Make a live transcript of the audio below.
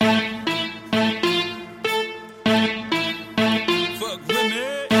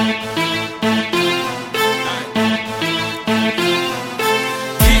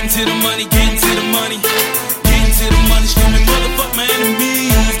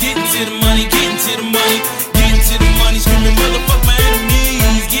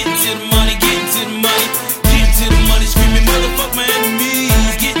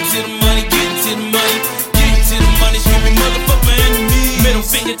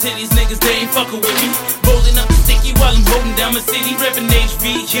to these niggas, they ain't fucking with me. Rolling up the sticky while I'm holding down my city. Reppin'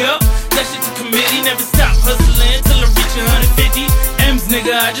 HV, yeah, that shit to committee. Never stop hustling till I reach 150 M's,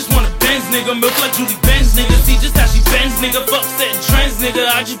 nigga. I just want a Benz, nigga. Milk like Julie Benz, nigga. See just how she bends, nigga. Fuck setting trends, nigga.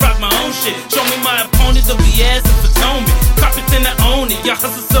 I just rock my own shit. Show me my opponent, they'll be ass if atonement. Cop it, then I own it. Y'all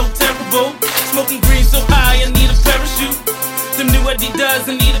hustle so terrible. Smoking green so high, I need a parachute. Them new Adidas,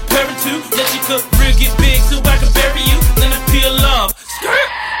 I need a pair or two. Let your career get big so I can bury you. Then I peel off. Skirt!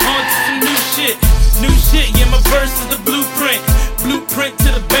 On to some new shit. New shit, yeah, my verse is the blueprint. Blueprint to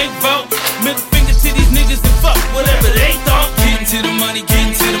the bank vault. Middle finger to these niggas and fuck whatever they thought. Getting to the money,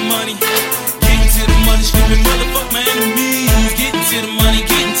 getting to the money. Getting to the money, screaming motherfuck my enemies. Getting to the money,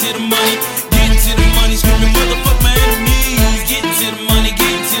 getting to the money. Getting to the money, screaming motherfuck my enemies. Getting to the money,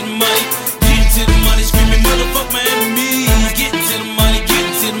 getting to the money. Getting to the money, screaming motherfuck my enemies. Getting to the money,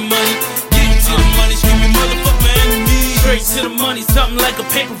 getting to the money. Getting to the money, screaming motherfuck my enemies. Straight to the money, something like a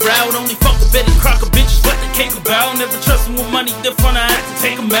paper route. Only fuck a Betty Crocker, bitch, is what the cake about. Never trust them with money, the front I have to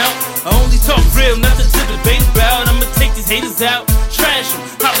take them out. I only talk real, nothing to debate about. I'ma take these haters out, trash them.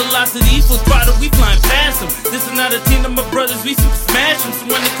 High velocity, full throttle, we flying past them. This is not a team of my brothers, we super smash them. So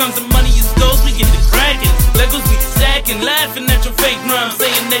when it comes to money and skulls, we get to cracking. Legos we stacking, laughing at your fake rhymes,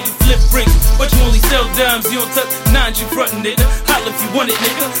 saying that you flip bricks, but you only sell dimes. You don't touch nines, you frontin', nigga. Holla if you want it,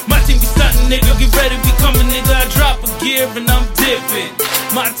 nigga. My team be stuntin', nigga. Get ready, we coming, nigga. I drop a gear and I'm dipping.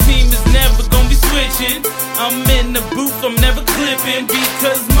 My team is never gonna be switching. I'm in the booth, I'm never clipping,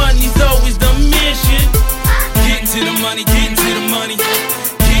 because money's always the mission. Getting to the money, getting to the money.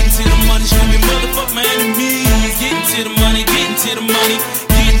 Getting to the money, screaming motherfuck my enemies. Getting to the money, getting to the money.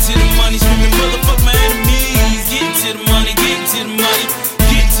 Getting to the money, screaming motherfuck my enemies.